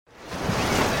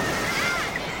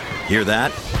Hear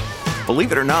that?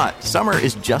 Believe it or not, summer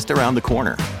is just around the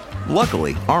corner.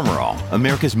 Luckily, Armor All,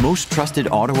 America's most trusted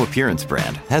auto appearance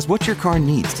brand, has what your car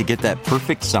needs to get that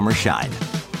perfect summer shine.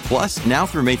 Plus, now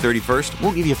through May 31st,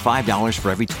 we'll give you $5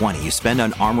 for every $20 you spend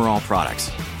on Armor All products.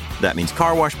 That means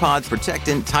car wash pods,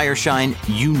 protectant, tire shine,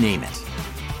 you name it.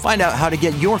 Find out how to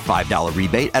get your $5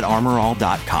 rebate at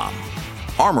armorall.com.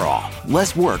 Armor All,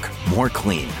 less work, more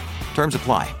clean. Terms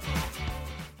apply.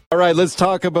 All right, let's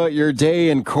talk about your day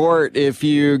in court. If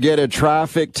you get a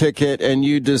traffic ticket and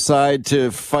you decide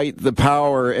to fight the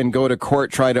power and go to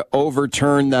court, try to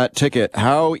overturn that ticket,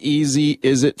 how easy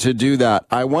is it to do that?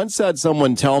 I once had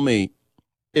someone tell me,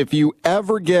 if you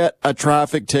ever get a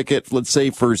traffic ticket, let's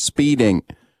say for speeding,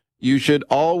 you should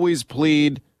always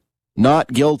plead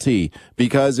not guilty,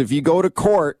 because if you go to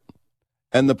court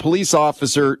and the police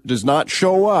officer does not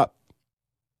show up,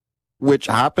 which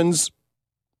happens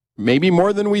maybe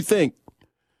more than we think,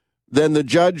 then the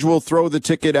judge will throw the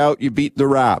ticket out. You beat the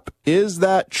rap. Is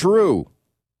that true?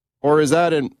 Or is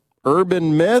that an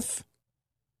urban myth?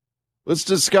 Let's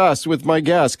discuss with my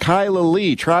guest, Kyla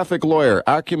Lee, traffic lawyer,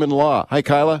 Acumen Law. Hi,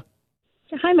 Kyla.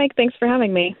 Hi, Mike. Thanks for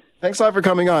having me. Thanks a lot for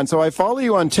coming on. So I follow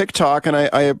you on TikTok, and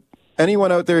I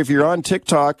anyone out there, if you're on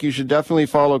TikTok, you should definitely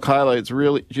follow Kyla. It's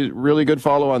really good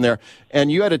follow on there.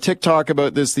 And you had a TikTok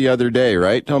about this the other day,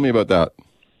 right? Tell me about that.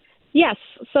 Yes.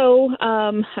 So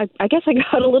I guess I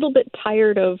got a little bit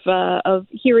tired of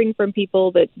hearing from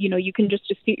people that, you can just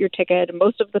dispute your ticket, and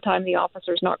most of the time the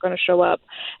officer's not going to show up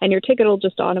and your ticket will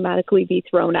just automatically be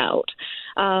thrown out.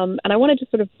 And I wanted to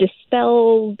sort of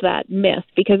dispel that myth,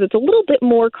 because it's a little bit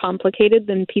more complicated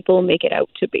than people make it out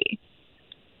to be.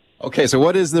 Okay, so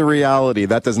what is the reality?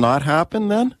 That does not happen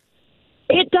then?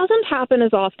 It doesn't happen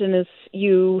as often as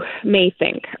you may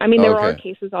think. I mean, there are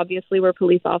cases, obviously, where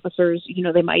police officers,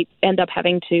 they might end up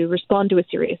having to respond to a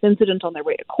serious incident on their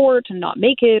way to court and not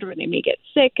make it, or they may get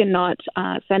sick and not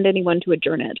send anyone to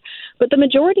adjourn it. But the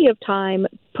majority of time,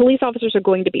 police officers are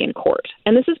going to be in court.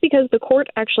 And this is because the court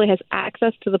actually has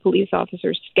access to the police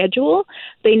officer's schedule.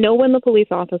 They know when the police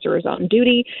officer is on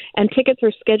duty, and tickets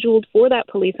are scheduled for that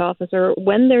police officer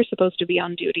when they're supposed to be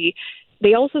on duty.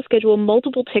 They also schedule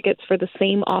multiple tickets for the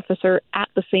same officer at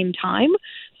the same time.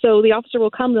 So the officer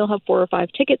will come, they'll have 4 or 5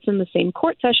 tickets in the same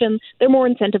court session. They're more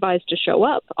incentivized to show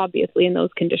up, obviously, in those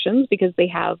conditions, because they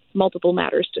have multiple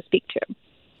matters to speak to.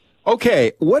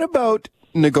 Okay, what about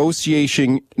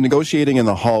negotiating in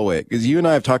the hallway? Because you and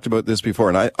I have talked about this before,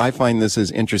 and I find this is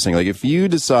interesting. Like, if you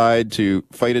decide to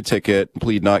fight a ticket,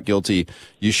 plead not guilty,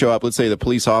 you show up, let's say the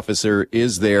police officer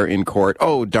is there in court.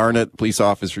 Oh, darn it, police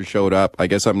officer showed up. I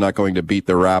guess I'm not going to beat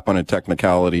the rap on a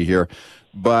technicality here.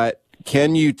 But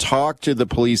can you talk to the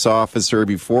police officer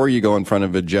before you go in front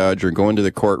of a judge or go into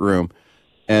the courtroom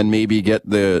and maybe get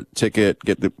the ticket,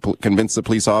 convince the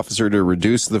police officer to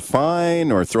reduce the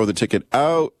fine or throw the ticket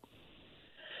out?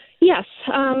 Yes,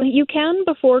 you can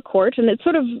before court, and it's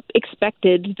sort of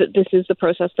expected that this is the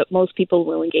process that most people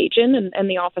will engage in, and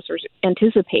the officer's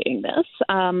anticipating this.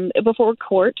 Before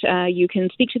court, you can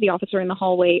speak to the officer in the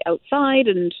hallway outside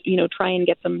and, try and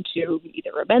get them to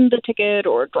either amend the ticket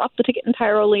or drop the ticket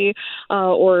entirely,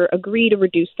 or agree to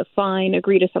reduce the fine,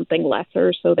 agree to something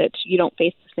lesser so that you don't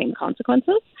face the same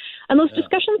consequences. And those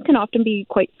discussions can often be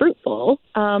quite fruitful,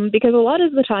 because a lot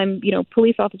of the time,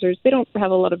 police officers, they don't have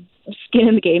a lot of skin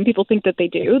in the game. People think that they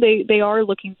do. They are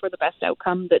looking for the best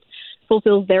outcome that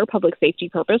fulfills their public safety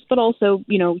purpose, but also,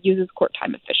 uses court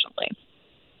time efficiently.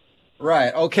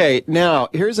 Right. Okay. Now,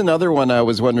 here's another one I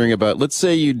was wondering about. Let's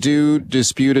say you do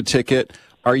dispute a ticket.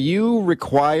 Are you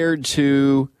required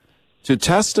to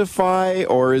testify,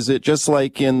 or is it just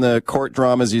like in the court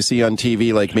dramas you see on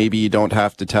TV, like maybe you don't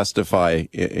have to testify,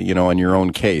 on your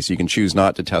own case? You can choose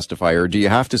not to testify, or do you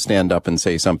have to stand up and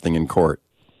say something in court?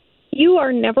 You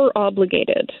are never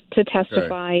obligated to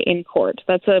testify in court.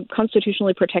 That's a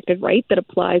constitutionally protected right that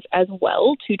applies as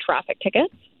well to traffic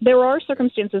tickets. There are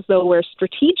circumstances, though, where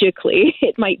strategically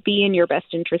it might be in your best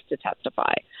interest to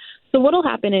testify. So what will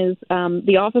happen is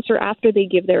the officer, after they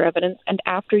give their evidence and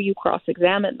after you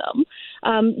cross-examine them,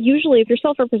 usually if you're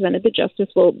self-represented, the justice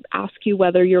will ask you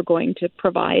whether you're going to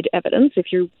provide evidence. If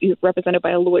you're represented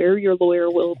by a lawyer, your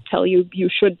lawyer will tell you you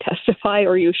should testify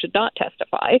or you should not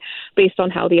testify based on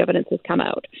how the evidence has come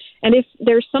out. And if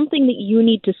there's something that you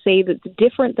need to say that's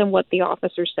different than what the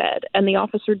officer said, and the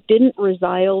officer didn't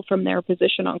resile from their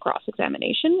position on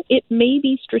cross-examination, it may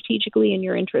be strategically in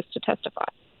your interest to testify.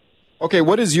 Okay,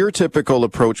 what is your typical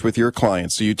approach with your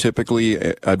clients? Do you typically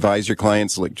advise your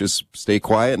clients, like, just stay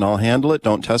quiet and I'll handle it,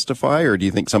 don't testify? Or do you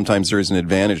think sometimes there is an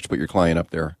advantage to put your client up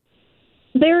there?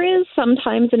 There is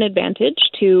sometimes an advantage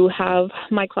to have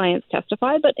my clients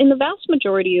testify, but in the vast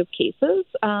majority of cases,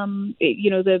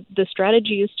 the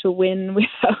strategy is to win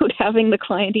without having the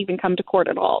client even come to court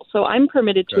at all. So I'm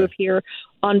permitted to appear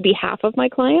on behalf of my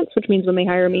clients, which means when they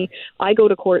hire me, I go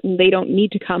to court and they don't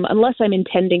need to come unless I'm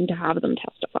intending to have them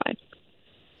testify.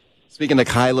 Speaking to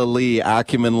Kyla Lee,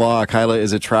 Acumen Law. Kyla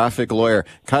is a traffic lawyer.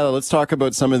 Kyla, let's talk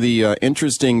about some of the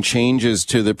interesting changes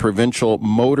to the Provincial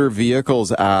Motor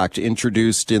Vehicles Act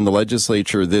introduced in the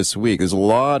legislature this week. There's a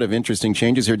lot of interesting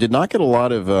changes here. Did not get a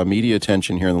lot of media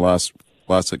attention here in the last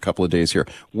couple of days here.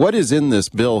 What is in this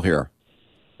bill here?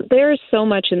 There's so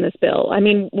much in this bill. I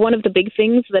mean, one of the big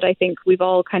things that I think we've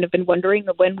all kind of been wondering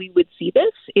when we would see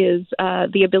this is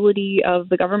the ability of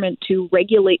the government to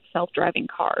regulate self-driving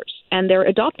cars. And they're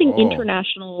adopting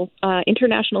international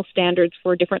standards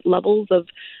for different levels of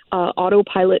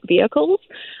autopilot vehicles.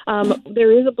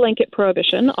 There is a blanket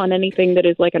prohibition on anything that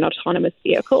is like an autonomous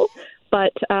vehicle.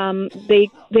 But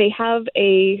they have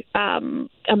a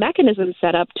mechanism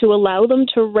set up to allow them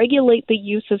to regulate the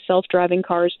use of self-driving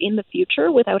cars in the future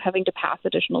without having to pass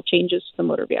additional changes to the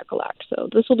Motor Vehicle Act. So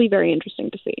this will be very interesting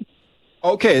to see.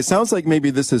 Okay, it sounds like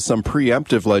maybe this is some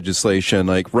preemptive legislation.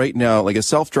 Like right now, like a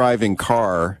self-driving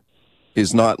car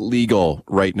is not legal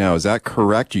right now. Is that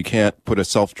correct? You can't put a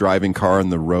self-driving car on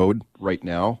the road right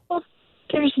now? Well,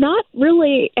 there's not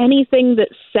really anything that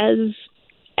says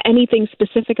anything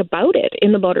specific about it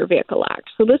in the Motor Vehicle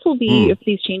Act. So this will be, if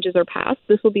these changes are passed,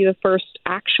 this will be the first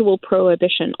actual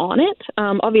prohibition on it.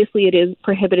 Obviously, it is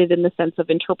prohibited in the sense of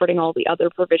interpreting all the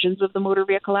other provisions of the Motor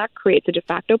Vehicle Act creates a de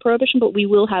facto prohibition, but we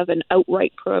will have an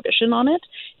outright prohibition on it,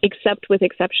 except with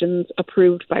exceptions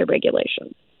approved by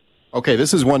regulation. Okay,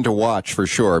 this is one to watch for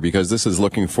sure, because this is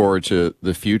looking forward to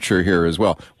the future here as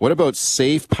well. What about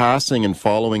safe passing and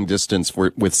following distance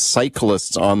with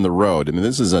cyclists on the road? I mean,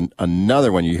 this is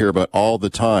another one you hear about all the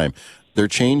time.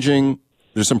 There's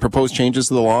some proposed changes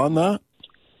to the law on that?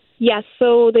 Yes,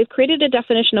 so they've created a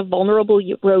definition of vulnerable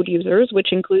road users,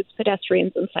 which includes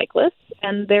pedestrians and cyclists,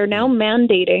 and they're now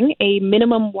mandating a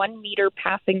minimum 1 meter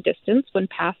passing distance when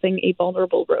passing a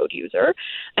vulnerable road user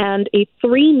and a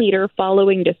 3 meter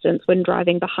following distance when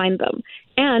driving behind them.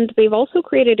 And they've also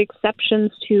created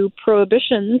exceptions to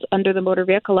prohibitions under the Motor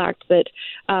Vehicle Act that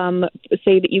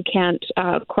say that you can't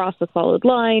cross a solid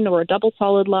line or a double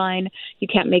solid line. You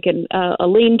can't make a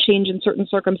lane change in certain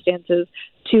circumstances,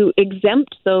 to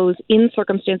exempt those in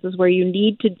circumstances where you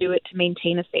need to do it to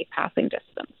maintain a safe passing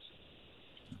distance.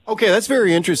 Okay, that's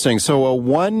very interesting. So a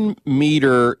 1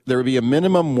 meter, there would be a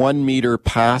minimum 1 meter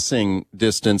passing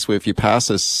distance if you pass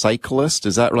a cyclist.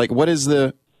 Is that like, what is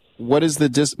the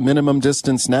minimum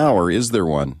distance now, or is there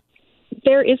one?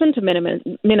 There isn't a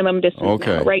minimum distance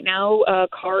now. Right now,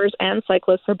 cars and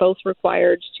cyclists are both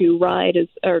required to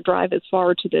drive as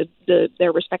far to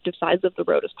their respective sides of the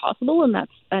road as possible, and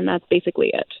that's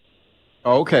basically it.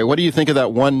 Okay, what do you think of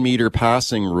that 1 meter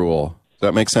passing rule? Does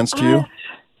that make sense to you?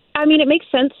 I mean, it makes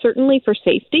sense, certainly for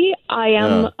safety. I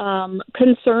am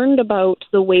concerned about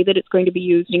the way that it's going to be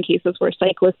used in cases where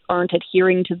cyclists aren't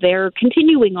adhering to their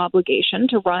continuing obligation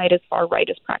to ride as far right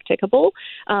as practicable,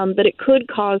 that it could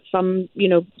cause some,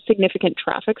 significant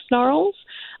traffic snarls.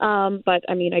 But,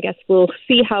 I mean, I guess we'll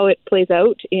see how it plays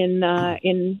out in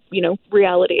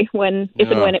reality if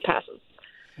and when it passes.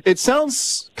 It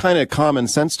sounds kind of common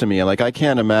sense to me. Like, I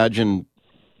can't imagine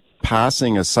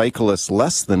passing a cyclist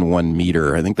less than 1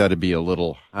 meter. I think that'd be a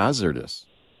little hazardous.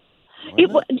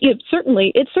 It's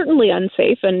certainly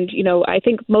unsafe, and I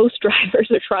think most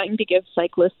drivers are trying to give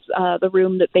cyclists the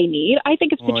room that they need. I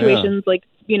think of situations like,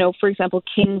 for example,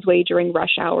 Kingsway during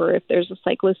rush hour. If there's a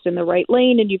cyclist in the right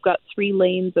lane and you've got 3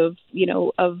 lanes of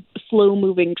slow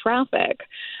moving traffic,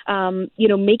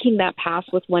 making that pass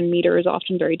with 1 meter is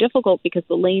often very difficult because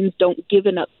the lanes don't give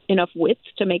enough width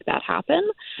to make that happen.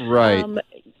 Right. And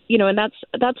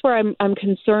that's where I'm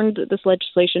concerned that this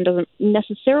legislation doesn't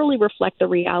necessarily reflect the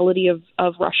reality of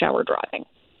rush hour driving.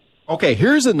 Okay,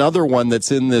 here's another one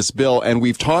that's in this bill, and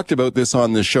we've talked about this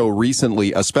on the show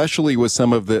recently, especially with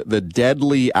some of the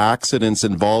deadly accidents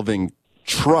involving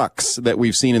trucks that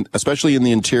we've seen, especially in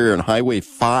the interior on Highway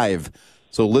 5.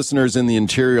 So listeners in the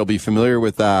interior will be familiar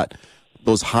with that,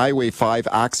 those Highway 5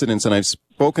 accidents, and I've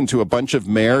spoken to a bunch of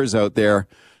mayors out there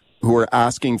who are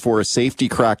asking for a safety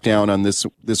crackdown on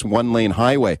this one-lane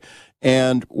highway.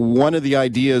 And one of the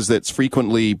ideas that's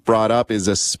frequently brought up is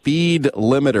a speed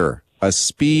limiter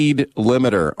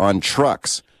on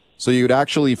trucks. So you'd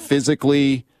actually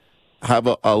physically have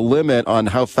a limit on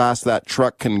how fast that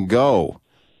truck can go,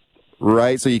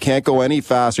 right? So you can't go any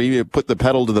faster. You put the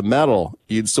pedal to the metal,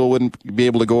 you still wouldn't be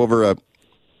able to go over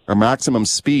a maximum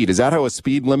speed. Is that how a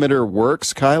speed limiter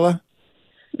works, Kyla?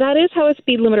 That is how a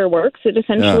speed limiter works. It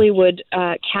essentially would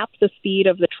cap the speed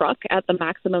of the truck at the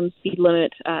maximum speed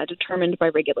limit determined by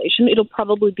regulation. It'll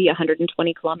probably be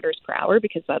 120 kilometers per hour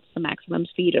because that's the maximum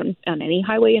speed on any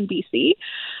highway in BC.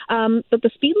 But the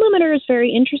speed limiter is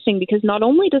very interesting because not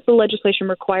only does the legislation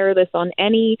require this on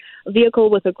any vehicle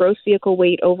with a gross vehicle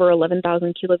weight over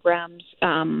 11,000 kilograms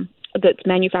that's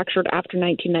manufactured after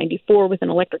 1994 with an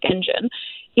electric engine,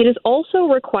 it is also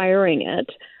requiring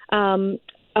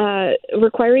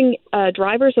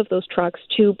drivers of those trucks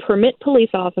to permit police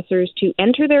officers to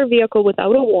enter their vehicle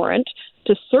without a warrant,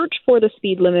 to search for the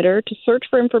speed limiter, to search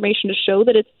for information to show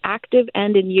that it's active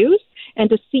and in use, and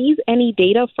to seize any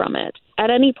data from it at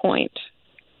any point.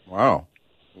 Wow.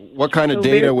 What kind of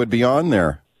data would be on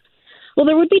there? Well,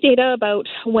 there would be data about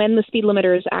when the speed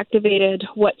limiter is activated,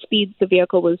 what speeds the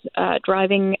vehicle was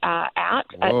driving at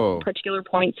particular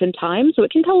points in time. So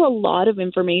it can tell a lot of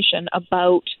information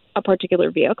about a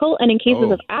particular vehicle. And in cases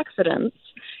of accidents,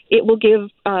 it will give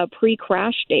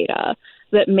pre-crash data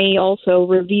that may also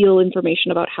reveal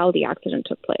information about how the accident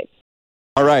took place.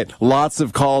 All right. Lots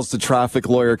of calls to traffic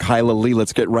lawyer Kyla Lee.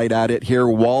 Let's get right at it here.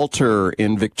 Walter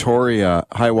in Victoria.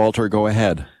 Hi, Walter. Go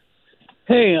ahead.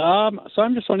 Hey, so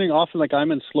I'm just wondering, often, like,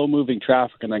 I'm in slow-moving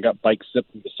traffic and I got bikes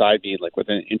zipping beside me, like,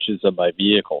 within inches of my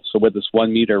vehicle. So would this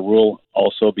 1 meter rule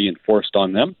also be enforced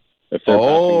on them if they're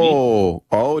passing me?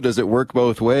 Oh, does it work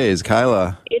both ways,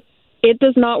 Kyla? It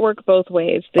does not work both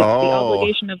ways. It's the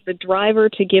obligation of the driver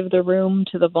to give the room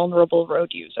to the vulnerable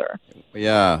road user.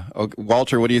 Yeah. Okay.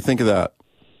 Walter, what do you think of that?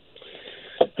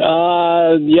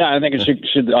 Yeah, I think it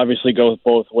should obviously go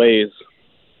both ways.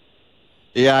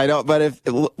 Yeah, I know, but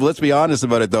let's be honest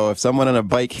about it, though. If someone on a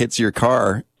bike hits your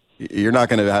car, you're not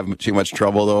going to have too much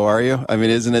trouble, though, are you? I mean,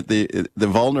 isn't it the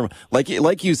vulnerable?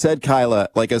 Like you said, Kyla,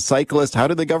 like a cyclist, how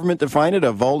did the government define it?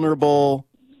 A vulnerable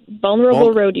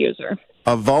road user.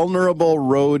 A vulnerable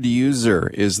road user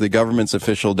is the government's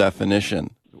official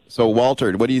definition. So,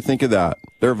 Walter, what do you think of that?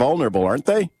 They're vulnerable, aren't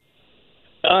they?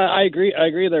 I agree.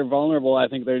 They're vulnerable. I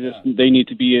think they need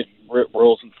to be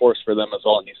rules enforced for them as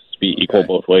well. It needs to be equal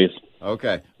both ways.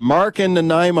 Okay. Mark in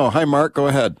Nanaimo. Hi, Mark. Go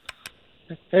ahead.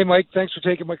 Hey, Mike. Thanks for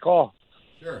taking my call.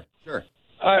 Sure.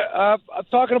 I'm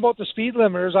talking about the speed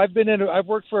limiters. I've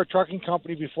worked for a trucking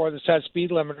company before that's had speed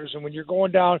limiters, and when you're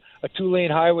going down a 2-lane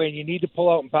highway and you need to pull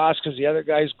out and pass because the other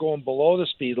guy's going below the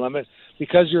speed limit,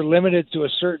 because you're limited to a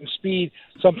certain speed,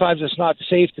 sometimes it's not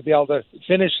safe to be able to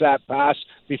finish that pass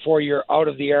before you're out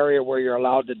of the area where you're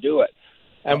allowed to do it.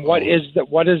 And what is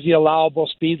the allowable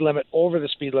speed limit over the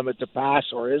speed limit to pass,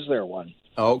 or is there one?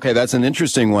 Okay, that's an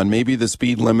interesting one. Maybe the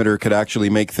speed limiter could actually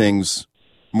make things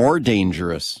more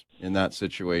dangerous in that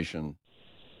situation.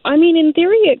 I mean, in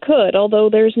theory, it could, although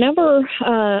there's never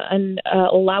an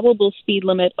allowable speed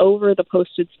limit over the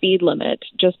posted speed limit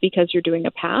just because you're doing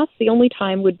a pass. The only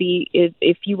time would be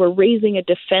if you were raising a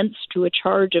defense to a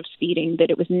charge of speeding,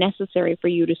 that it was necessary for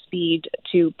you to speed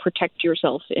to protect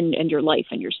yourself and your life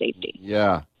and your safety.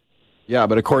 Yeah,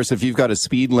 but of course, if you've got a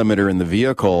speed limiter in the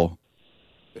vehicle,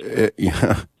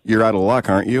 you're out of luck,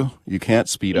 aren't you? You can't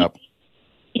speed up.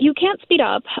 You can't speed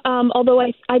up, although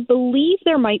I believe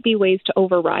there might be ways to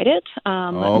override it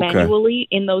manually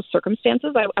in those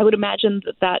circumstances. I would imagine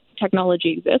that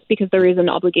technology exists because there is an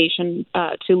obligation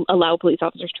to allow police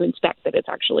officers to inspect that it's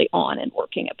actually on and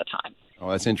working at the time.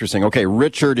 Oh, that's interesting. Okay,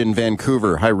 Richard in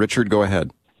Vancouver. Hi, Richard. Go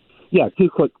ahead. Yeah, 2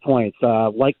 quick points.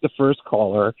 Like the first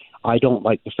caller, I don't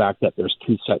like the fact that there's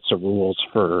 2 sets of rules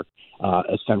for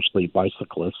essentially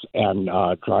bicyclists and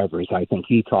drivers. I think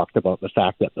he talked about the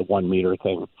fact that the 1 meter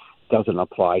thing doesn't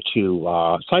apply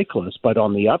to cyclists. But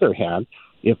on the other hand,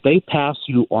 if they pass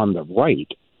you on the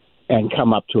right and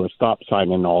come up to a stop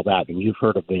sign and all that, and you've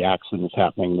heard of the accidents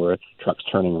happening where trucks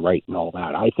turning right and all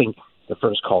that, I think the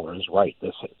first caller is right.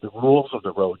 The rules of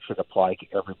the road should apply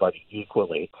to everybody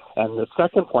equally. And the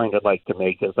second point I'd like to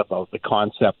make is about the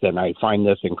concept, and I find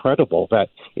this incredible, that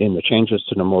in the changes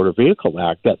to the Motor Vehicle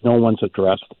Act, that no one's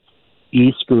addressed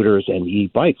e-scooters and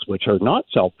e-bikes, which are not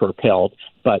self-propelled,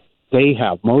 but they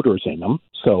have motors in them.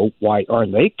 So why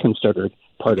aren't they considered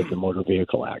part of the Motor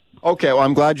Vehicle Act? Okay, well,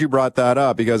 I'm glad you brought that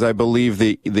up because I believe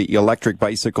the electric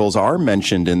bicycles are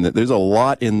mentioned in that. There's a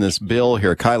lot in this bill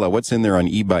here. Kyla, what's in there on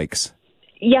e-bikes?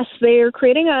 Yes, they're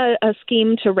creating a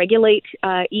scheme to regulate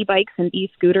e-bikes and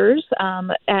e-scooters,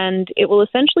 and it will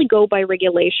essentially go by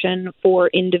regulation for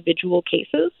individual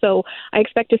cases. So I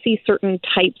expect to see certain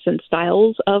types and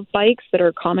styles of bikes that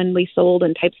are commonly sold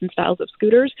and types and styles of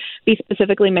scooters be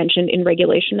specifically mentioned in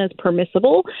regulation as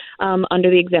permissible under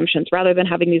the exemptions, rather than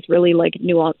having these really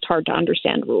nuanced, hard to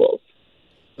understand rules.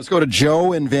 Let's go to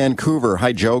Joe in Vancouver.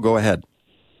 Hi, Joe. Go ahead.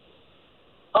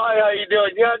 Hi, how you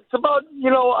doing? Yeah, it's about,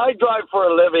 I drive for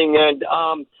a living, and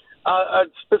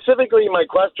specifically my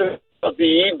question of the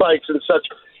e-bikes and such,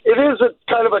 it is a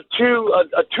kind of a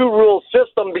two-rule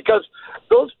system, because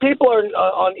those people are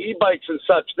on e-bikes and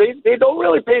such, they don't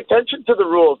really pay attention to the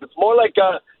rules. It's more like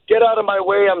get out of my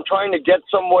way, I'm trying to get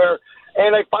somewhere,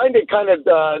 and I find it kind of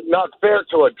not fair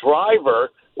to a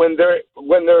driver when they're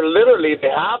literally,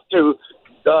 they have to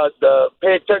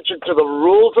pay attention to the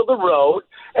rules of the road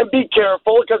and be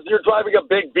careful because you're driving a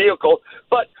big vehicle.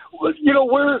 But where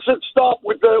does it stop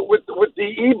with the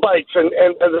e-bikes and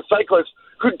the cyclists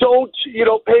who don't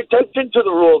pay attention to the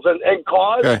rules and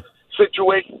cause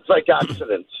situations like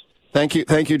accidents? Thank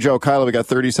you, Joe. Kyla, we got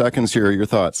 30 seconds here. Your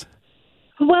thoughts?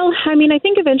 Well, I mean, I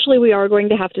think eventually we are going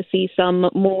to have to see some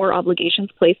more obligations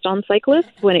placed on cyclists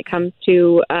when it comes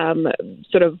to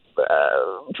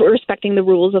respecting the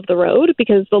rules of the road,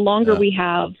 because the longer we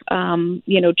have,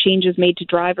 changes made to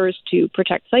drivers to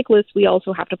protect cyclists, we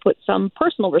also have to put some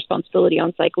personal responsibility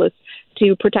on cyclists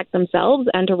to protect themselves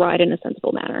and to ride in a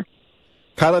sensible manner.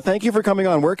 Kyla, thank you for coming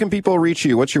on. Where can people reach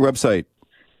you? What's your website?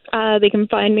 They can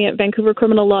find me at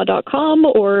VancouverCriminalLaw.com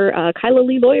or Kyla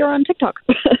Lee Lawyer on TikTok.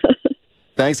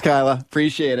 Thanks, Kyla.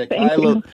 Appreciate it. Thank you.